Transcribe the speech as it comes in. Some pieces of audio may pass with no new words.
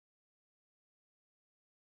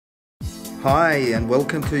Hi and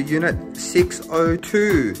welcome to Unit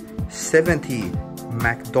 602, 70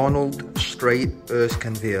 MacDonald Street,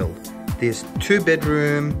 Erskineville. This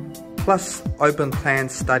 2-bedroom plus open plan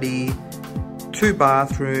study, 2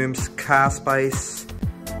 bathrooms, car space,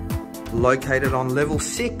 located on level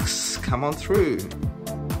 6. Come on through.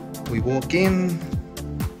 We walk in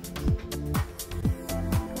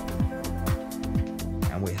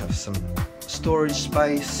and we have some storage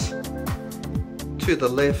space. To the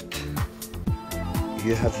left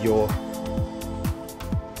you have your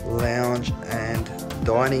lounge and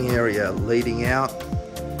dining area leading out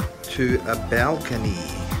to a balcony.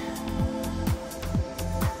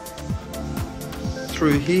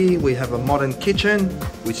 Through here we have a modern kitchen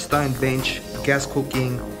with stone bench, gas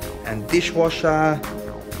cooking and dishwasher.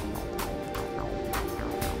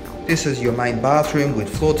 This is your main bathroom with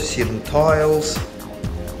floor to ceiling tiles,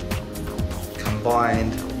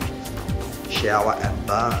 combined shower and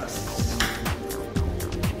bath.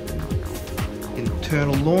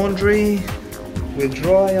 Internal laundry with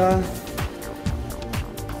dryer,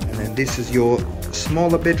 and then this is your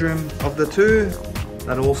smaller bedroom of the two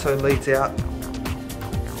that also leads out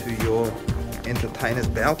to your entertainer's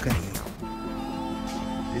balcony.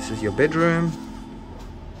 This is your bedroom.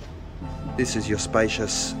 This is your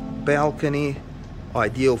spacious balcony,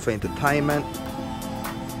 ideal for entertainment,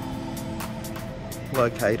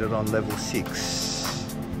 located on level 6.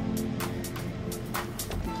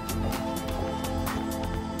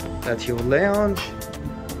 That's your lounge,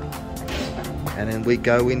 and then we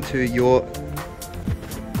go into your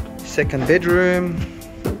second bedroom,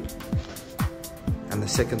 and the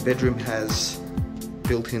second bedroom has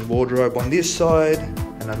built-in wardrobe on this side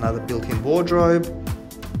and another built-in wardrobe,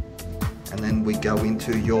 and then we go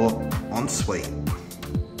into your ensuite.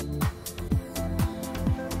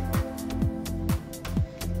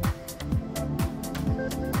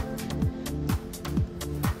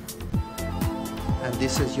 And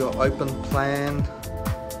this is your open plan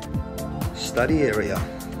study area.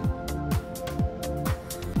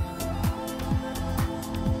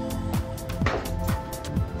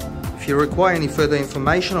 If you require any further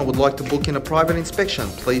information or would like to book in a private inspection,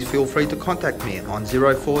 please feel free to contact me on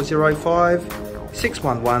 0405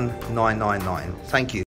 611 999. Thank you.